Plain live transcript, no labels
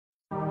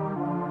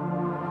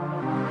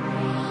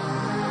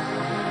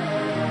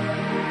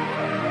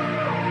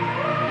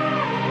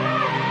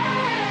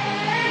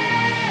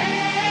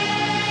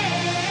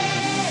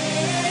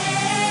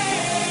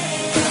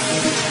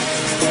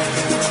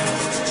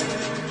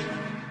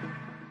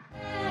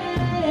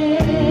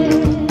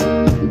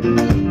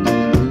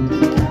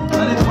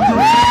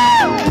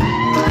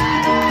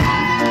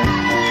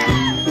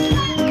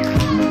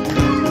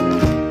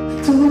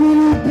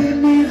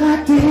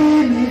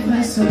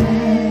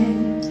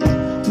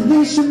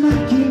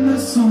chemins qui me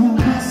sont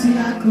passés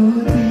à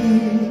côté,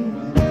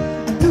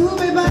 tous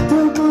mes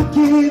bateaux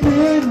manqués,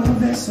 mes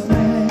mauvais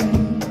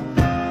sommeils,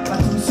 à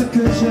tout ce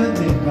que je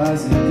n'ai pas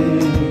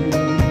aidé.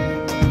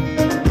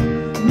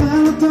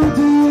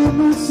 Malentendu et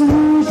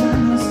mensonge,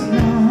 un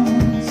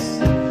silence,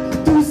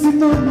 tous ces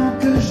moments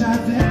que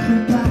j'avais cru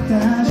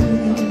partager,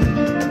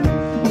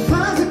 aux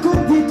phrases qu'on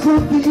dit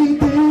trop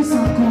vite et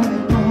sans qu'on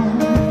les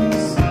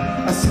pense,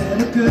 à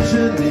celles que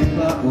je n'ai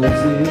pas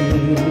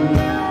osées.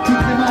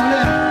 Toutes les mains en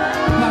l'air,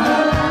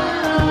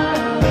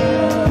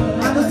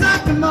 à nos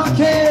actes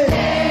manqués.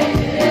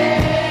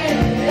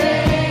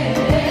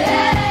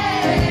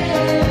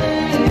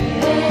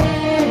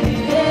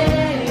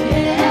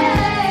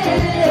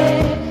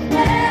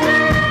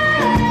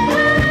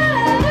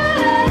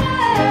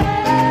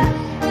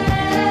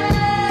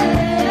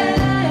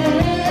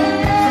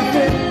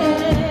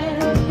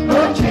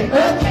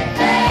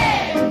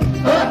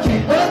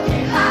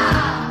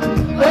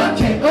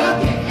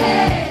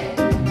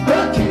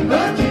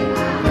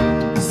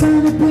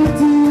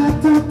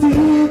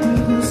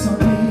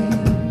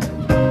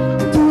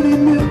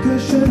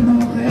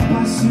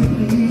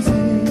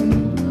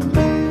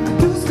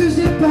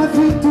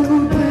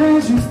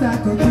 Juste à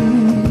côté,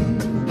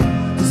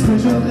 tout ce que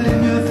j'aurais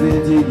mieux fait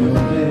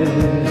d'ignorer.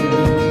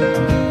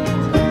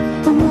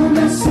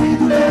 Comment ces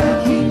douleurs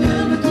qui ne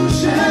me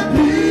touchent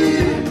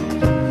plus,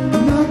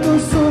 un autre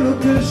solo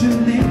que je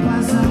n'ai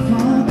pas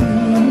inventé,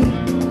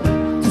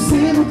 tous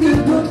ces mots que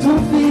d'autres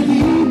ont fait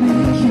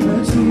mais qui me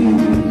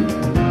tuent,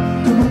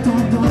 comme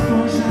autant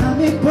d'enfants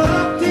jamais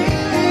portés.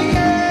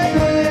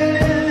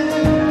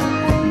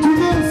 Tout le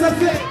monde ça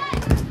fait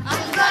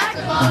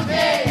exactement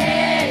fait.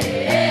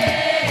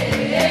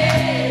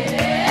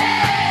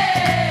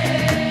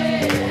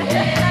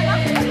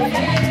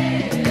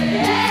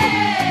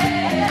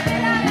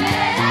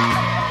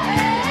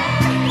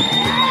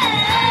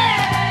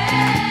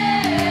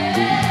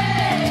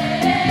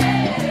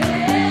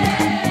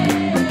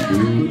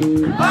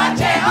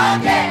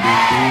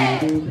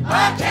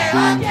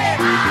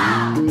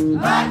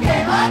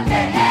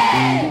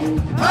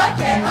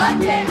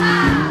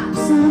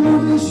 Sans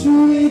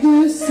réjouir de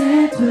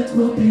s'être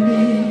trop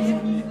aimé,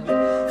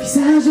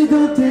 visage et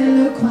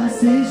dentelle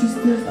croisés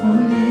juste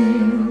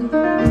frôlés,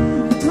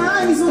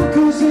 trahison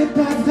que j'ai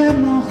pas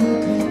vraiment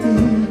regretté,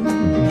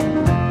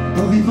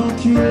 en vivant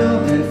qu'il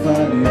aurait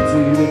fallu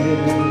tuer.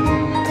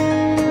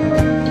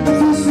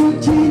 Tout ce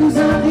qui nous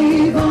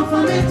arrive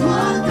enfin mais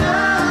trop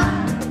tard,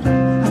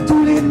 à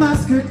tous les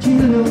masques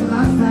qu'il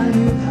aura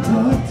fallu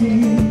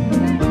porter,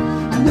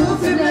 à nos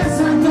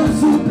faiblesses, à nos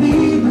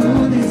oublis,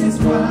 nos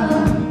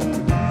désespoirs,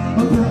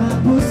 aux peurs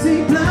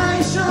impossibles à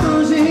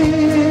échanger.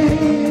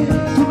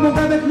 Tout le monde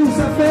avec nous,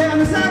 ça fait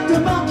nos actes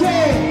manqués.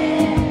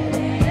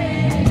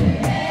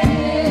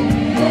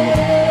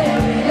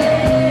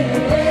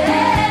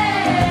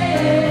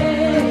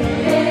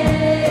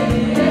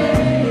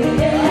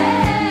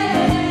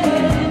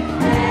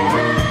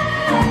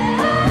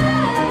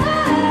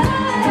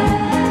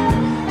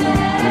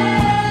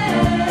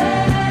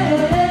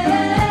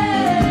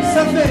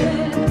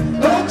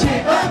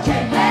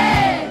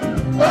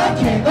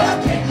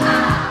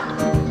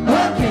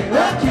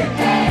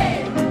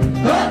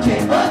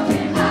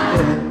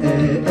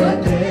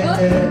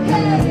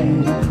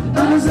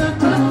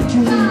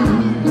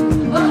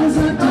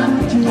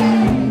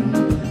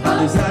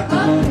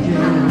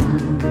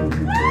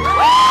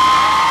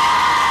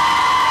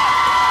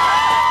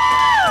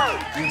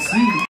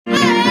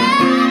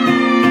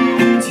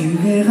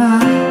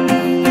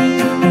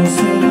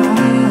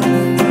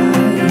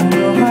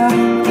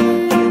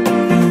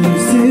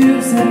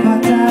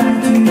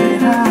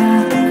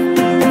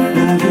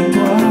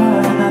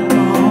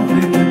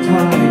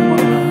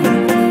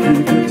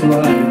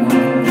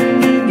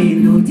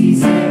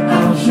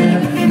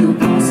 Nous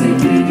pensons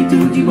plus du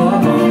tout du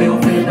moment, mais on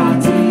fait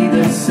partie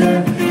de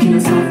ceux qui ne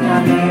savent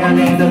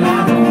qu'aller.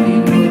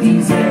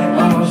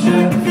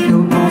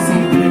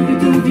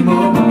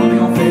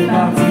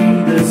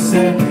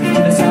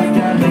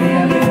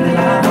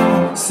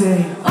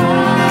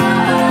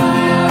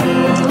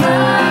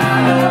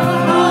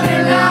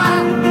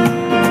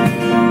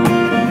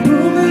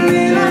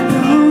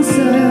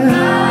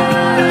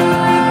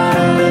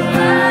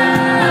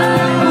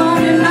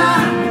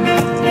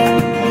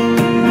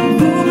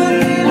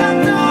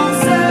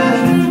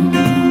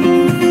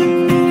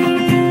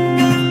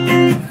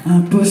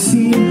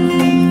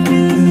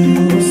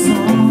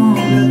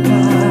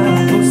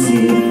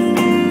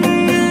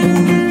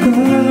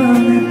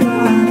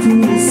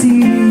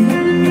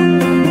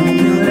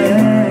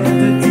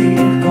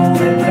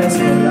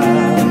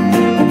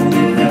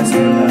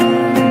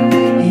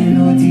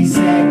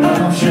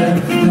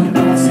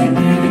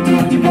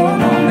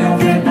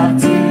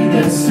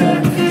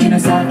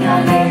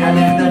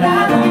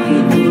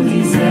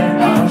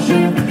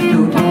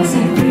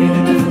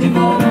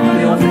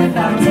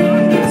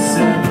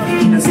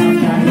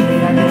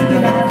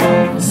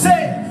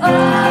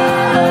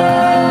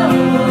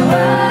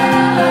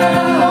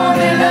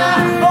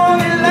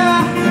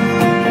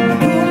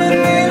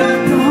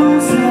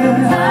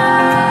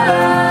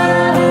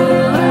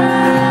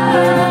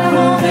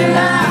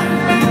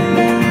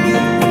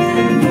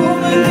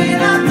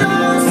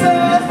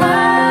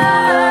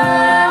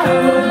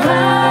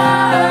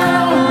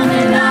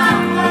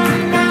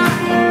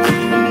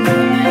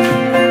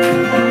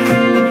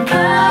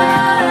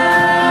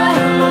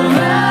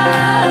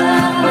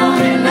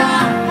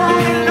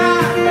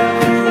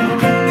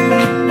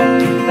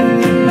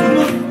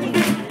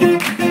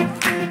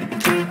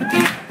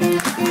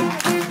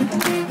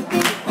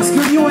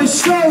 est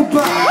chaud ou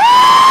pas?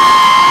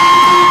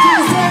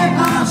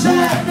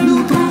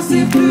 Nous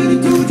pensons plus du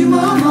tout du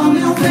moment,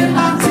 mais on fait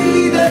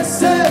partie de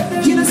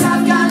ceux qui ne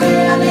savent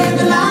qu'aller, aller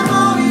de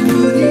l'avant. Ils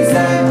nous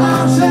disaient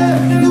hors jeu,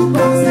 nous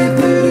pensons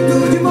plus du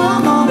tout du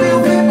moment, mais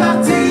on fait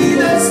partie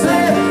de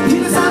ceux qui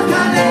ne savent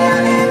qu'aller,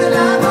 aller de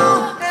l'avant.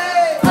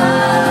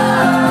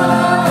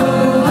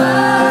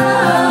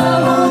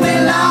 On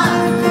est là,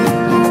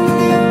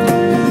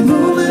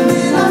 vous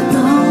menez la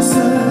danse.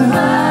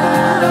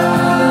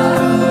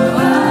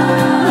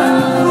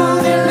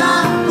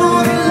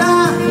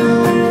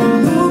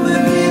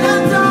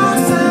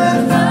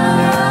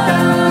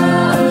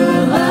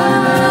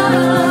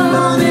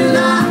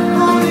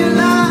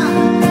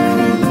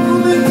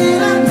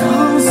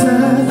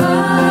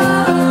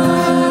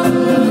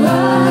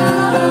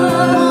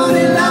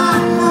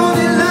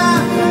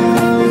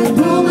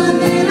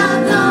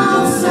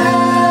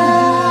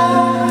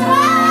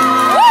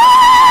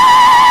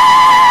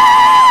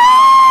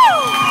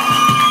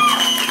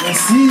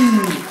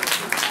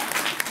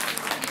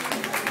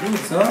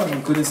 Ça va, vous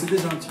me connaissez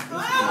déjà un petit peu.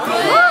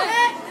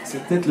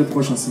 C'est peut-être le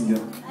prochain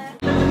single.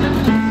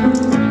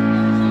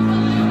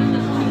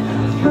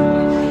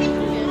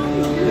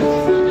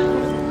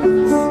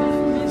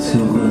 Se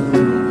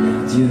retourne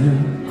vers Dieu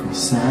quand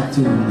ça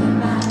tourne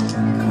mal,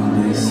 quand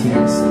le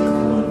ciel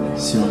s'écroule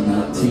sur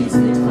nos petites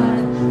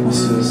étoiles, on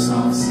se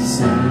sent si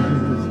seul.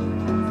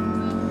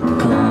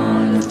 Quand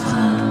le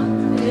train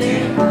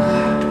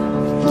démarre,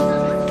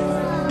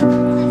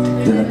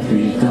 de la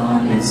pluie dans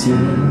les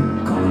yeux,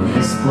 quand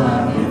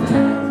l'espoir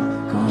éteint,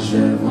 quand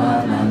je vois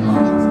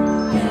maman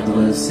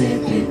perdre ses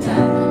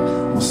pétales,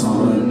 on s'en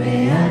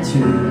remet à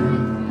Dieu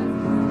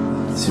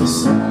sur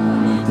son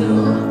lit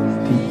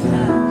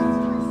d'hôpital.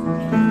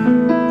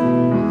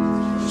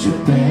 Je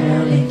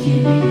perds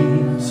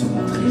l'équilibre sous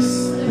mon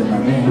triste de ma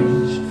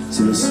neige,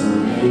 sous le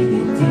soleil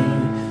d'été,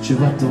 je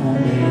vois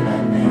tomber la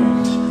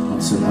neige, on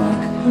ne se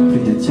moque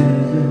plus de Dieu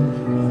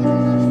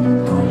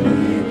quand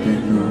les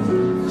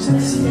pénaux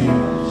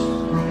s'assiègent.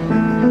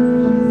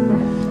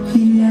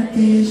 Il y a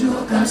des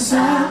jours comme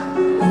ça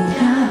où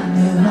rien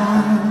ne va,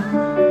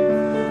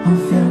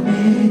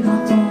 enfermé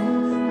dans ton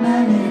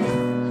mal-être,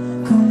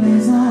 quand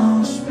les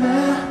anges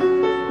pleurent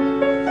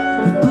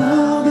au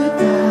bord de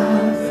ta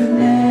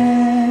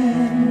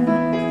fenêtre.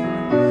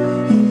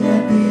 Il y a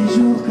des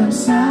jours comme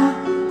ça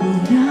où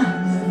rien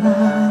ne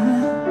va,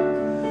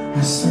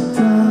 à se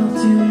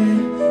torturer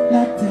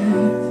la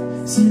tête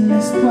si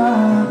l'espoir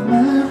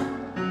meurt.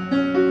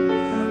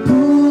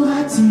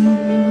 Pourra-t-il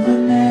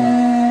renaître?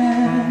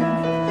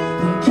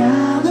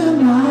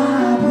 Regarde-moi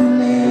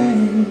brûler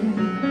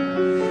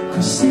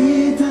quand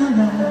s'éteint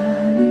la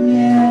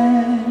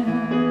lumière.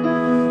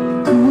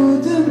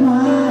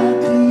 Écoute-moi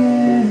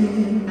crier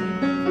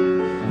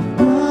aux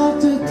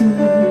portes de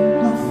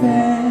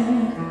l'enfer.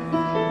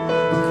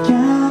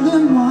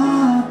 Regarde-moi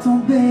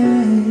tomber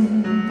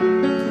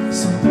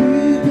sans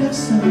plus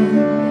personne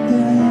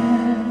derrière.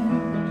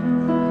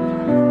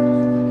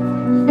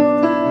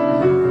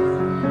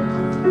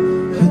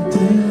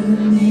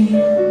 Redevenir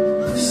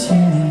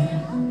poussière,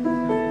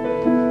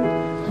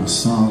 on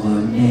s'en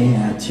remet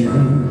à Dieu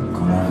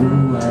quand la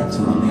roue a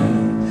tourné.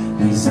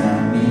 Les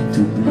amis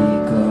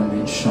t'oublient comme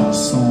une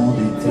chanson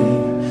d'été.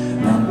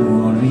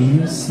 L'amour lui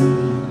aussi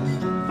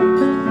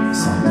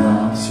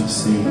s'endort sur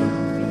ses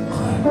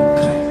regrets.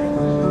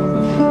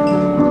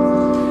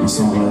 On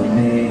s'en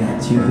remet à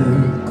Dieu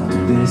quand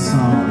on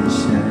descend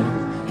l'échelle,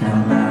 car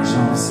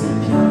l'argent c'est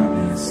bien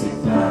mais c'est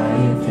pas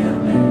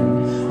éternel.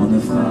 On ne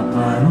fera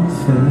pas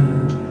l'enfer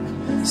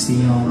si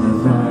on ne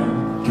vole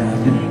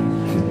qu'avec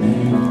le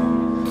nez.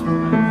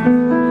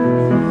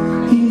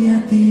 Il y a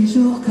des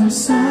jours comme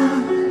ça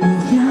où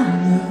rien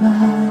ne va,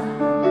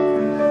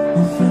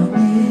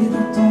 enfermé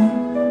dans ton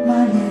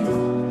mal-être,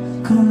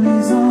 quand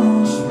les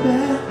anges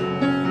pleurent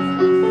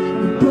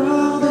au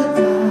bord de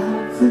ta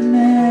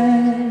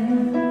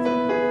fenêtre.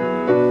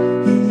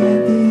 Il y a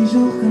des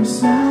jours comme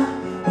ça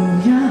où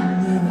rien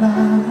ne va,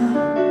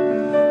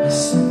 à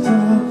se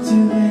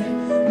torturer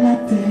la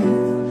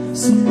tête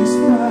si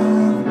l'espoir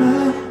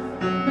meurt.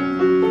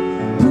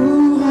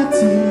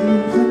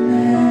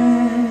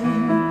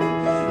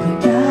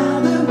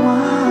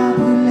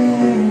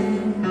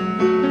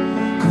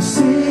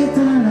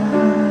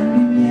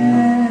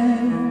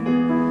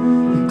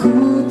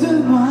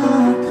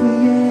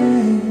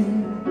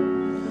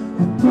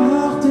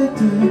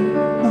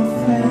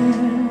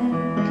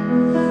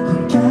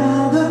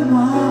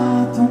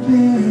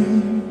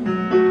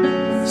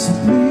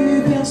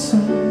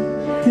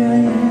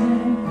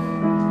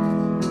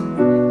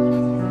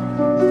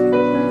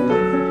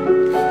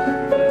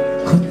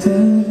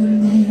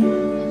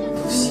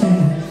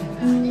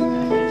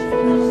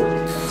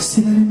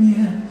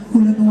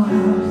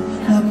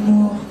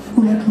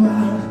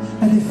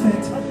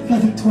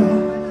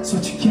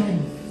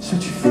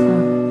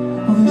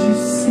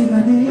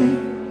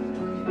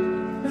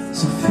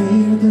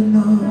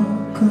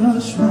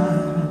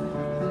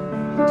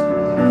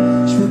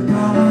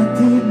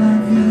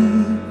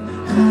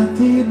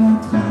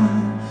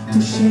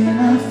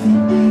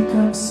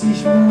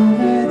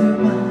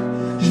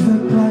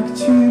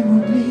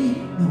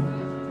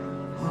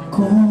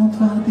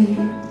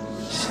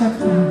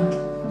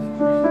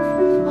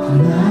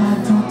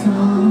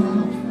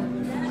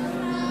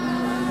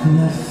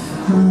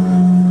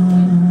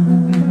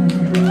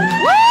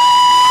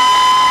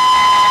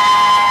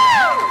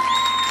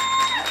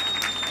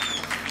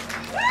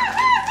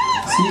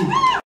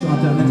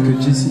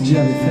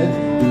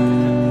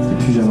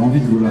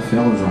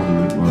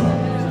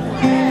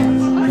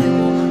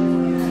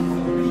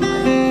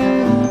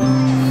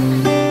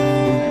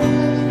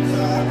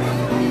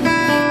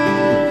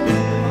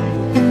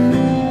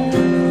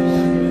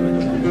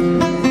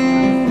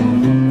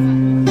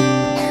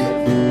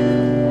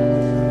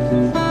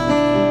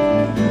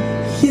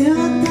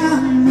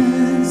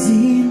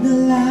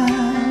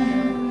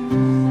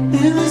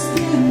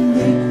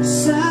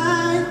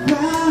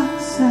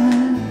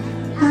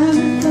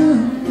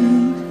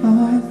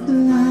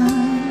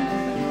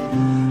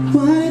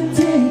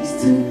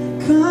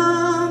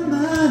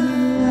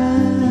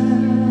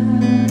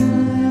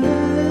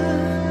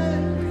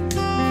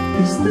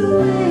 It's the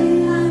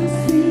way I'm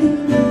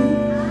feeling,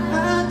 I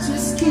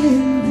just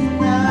can't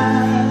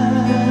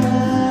deny.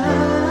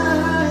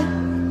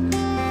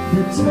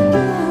 But you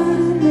gotta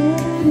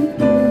let it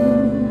go,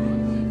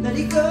 let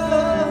it go.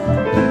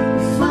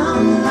 We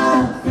found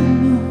love in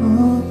a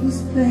hopeless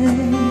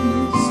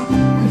place.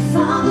 We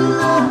found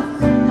love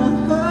in a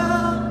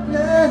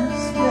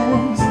hopeless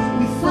place.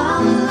 We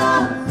found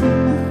love in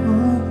a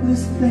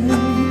hopeless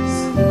place.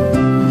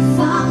 We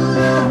found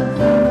love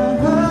in a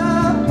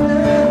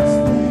hopeless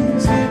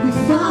place. We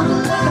found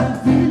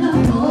love in a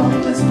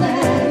hopeless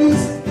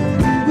place.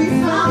 We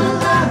found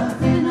love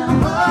in a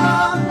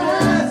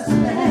hopeless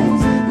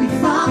place. We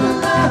found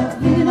love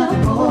in a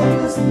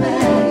hopeless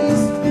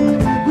place.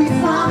 We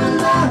found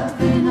love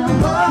in a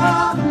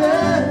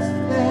hopeless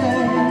place.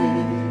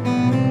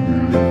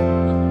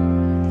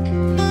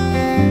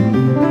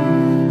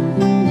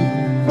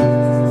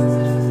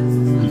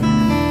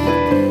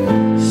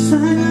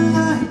 Shine a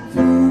light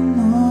through the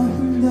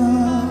morning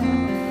dark.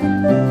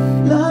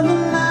 Love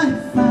and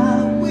life I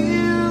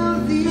will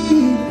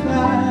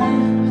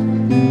decline.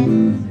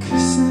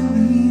 'Cause I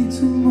need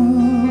to more.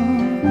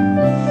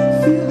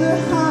 Feel the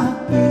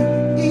heartbeat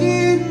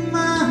in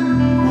my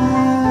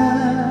mind.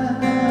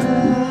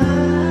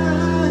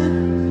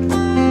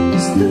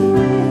 It's the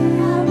way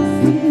I'm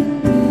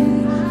feeling,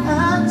 I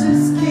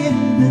just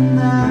can't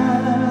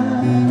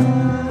deny.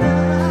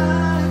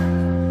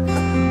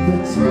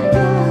 But you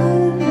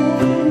gotta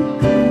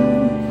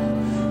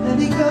let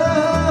it go.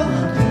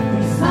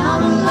 We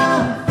found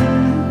love in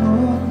a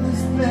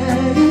hopeless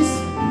place.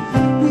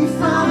 We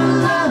found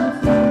love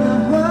in a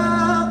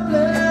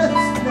hopeless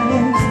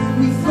place.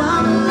 We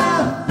found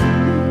love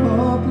in a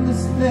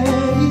hopeless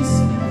place.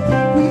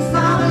 We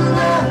found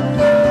love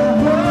in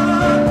a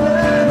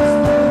hopeless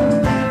place.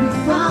 We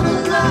found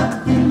love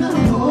in a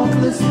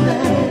hopeless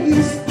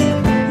place.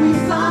 We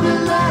found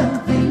love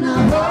in a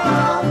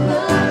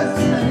hopeless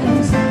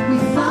place. We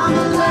found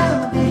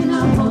love in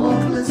a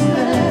hopeless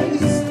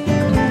place.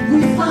 We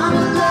found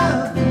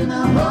love in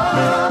a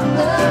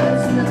hopeless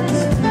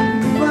place.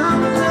 We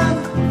found love.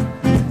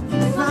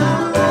 We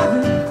found love.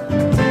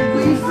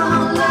 We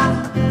found love.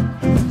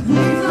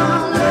 We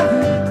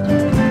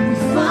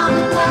found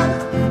love.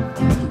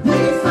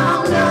 We found love.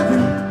 We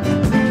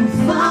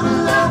found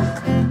love.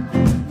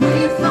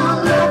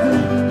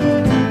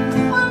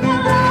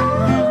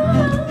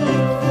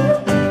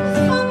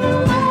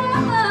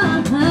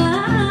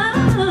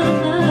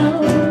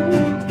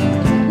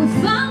 We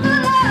found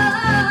love.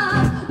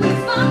 We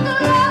found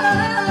love.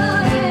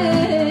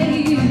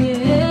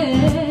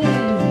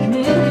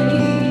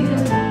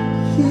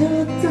 Hear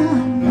the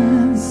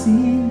diamonds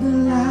in the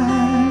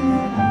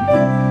light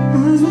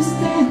as we're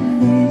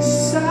standing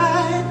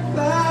side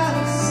by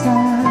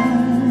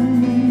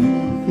side.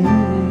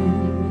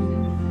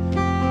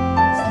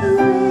 It's the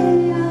way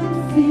I'm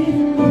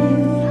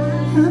feeling,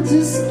 I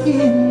just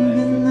can't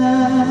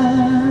deny.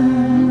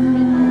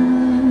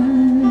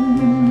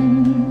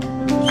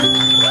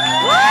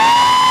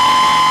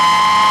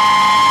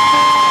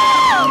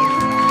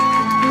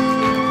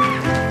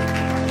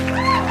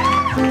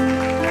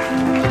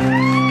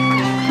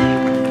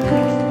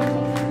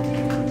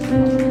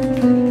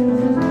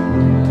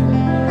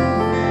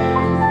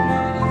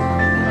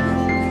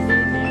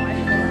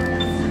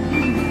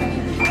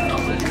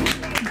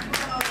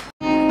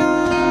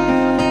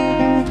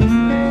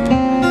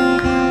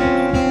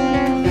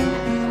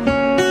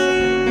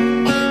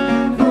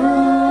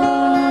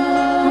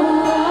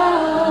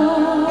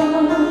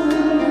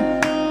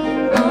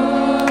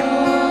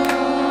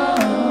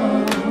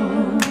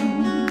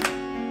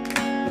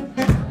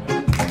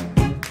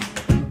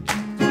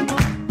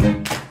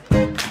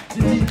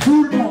 J'ai dit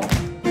tout le monde.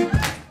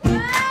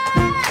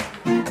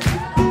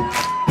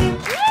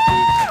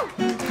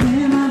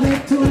 Même avec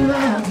tout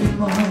l'air du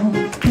monde,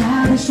 y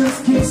a des choses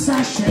qui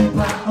s'achètent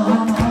pas. Oh,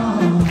 oh,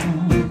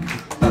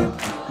 oh,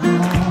 oh.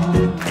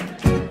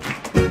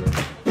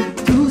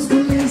 Tout ce que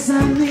les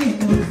amis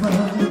nous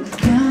volent,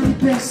 rien ni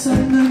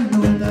personne ne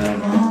nous le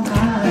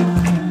rendra.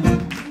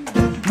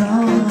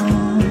 Non,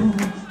 non.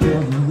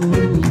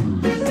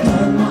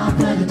 Donne-moi un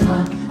peu de toi,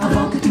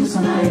 avant que tout s'en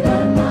aille.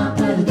 Donne-moi un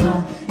peu de toi,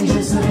 et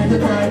je serai de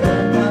taille.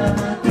 Donne-moi la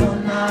main qu'on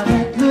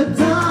arrête le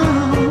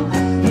temps.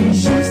 Et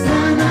juste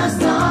un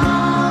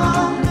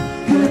instant,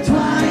 que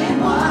toi et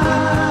moi.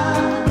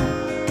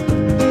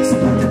 C'est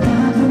pas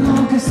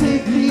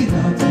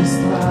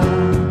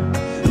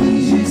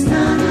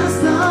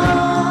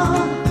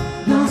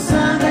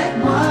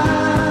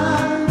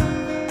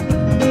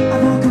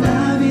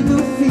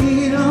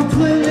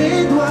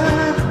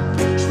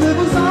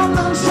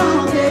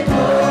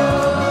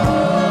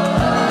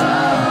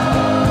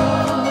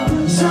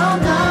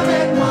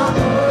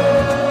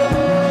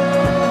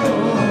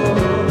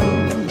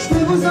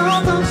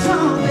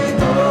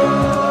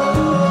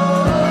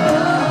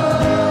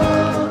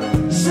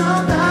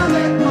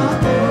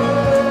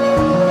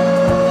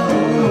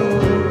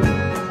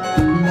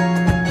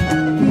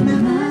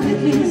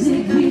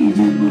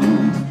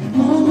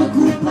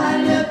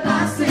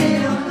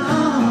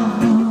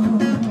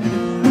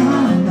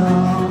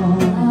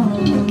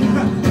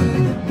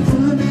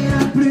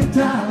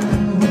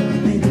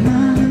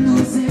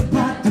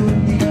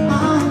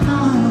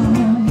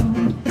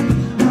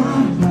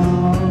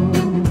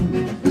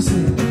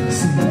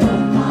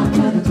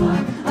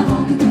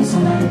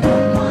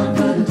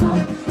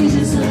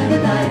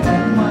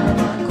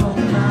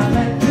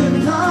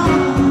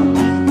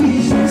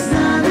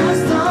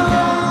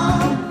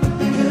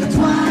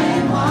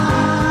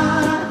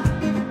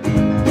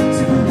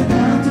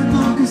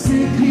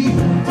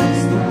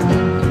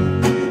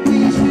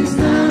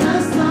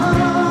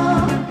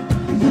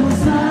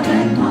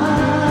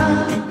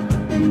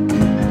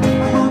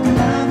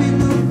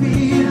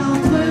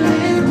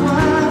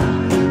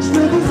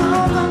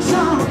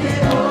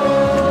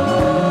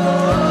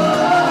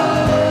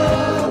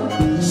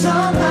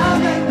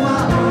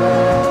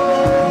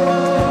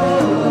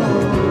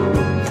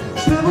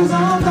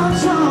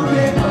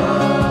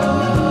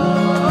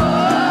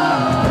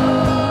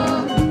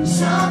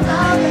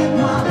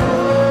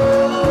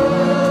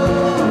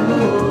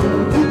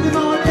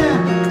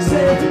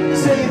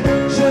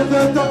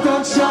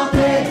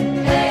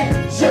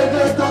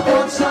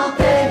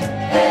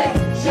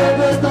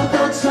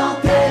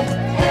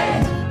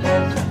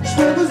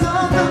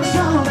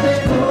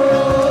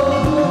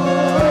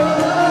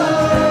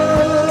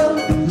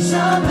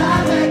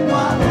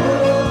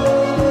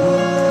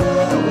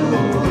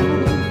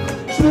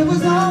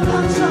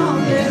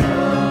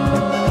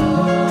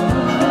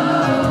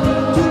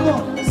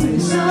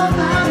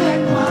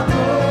avec moi.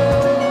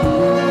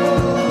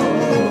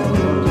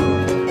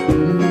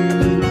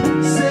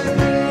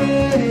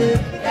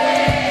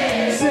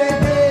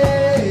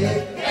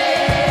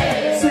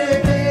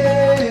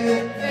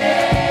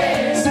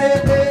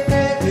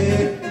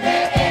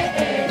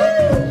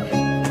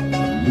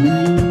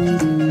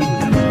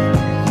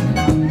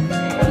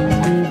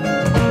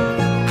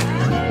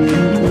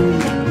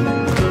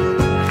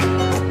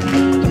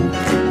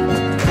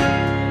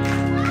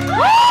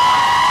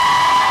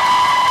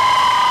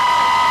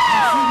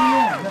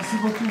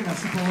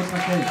 Merci pour votre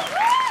accueil.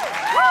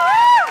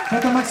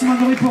 Faites un maximum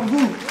de bruit pour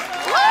vous.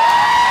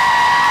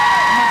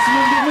 Un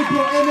maximum de bruit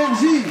pour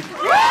NRJ.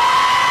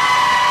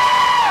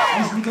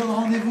 Et je vous donne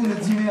rendez-vous le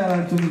 10 mai à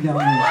l'Altony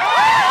Garnier.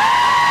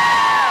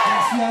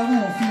 Merci à vous,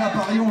 on file à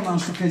Paris, on a un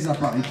showcase à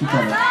Paris tout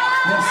à l'heure.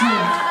 Merci.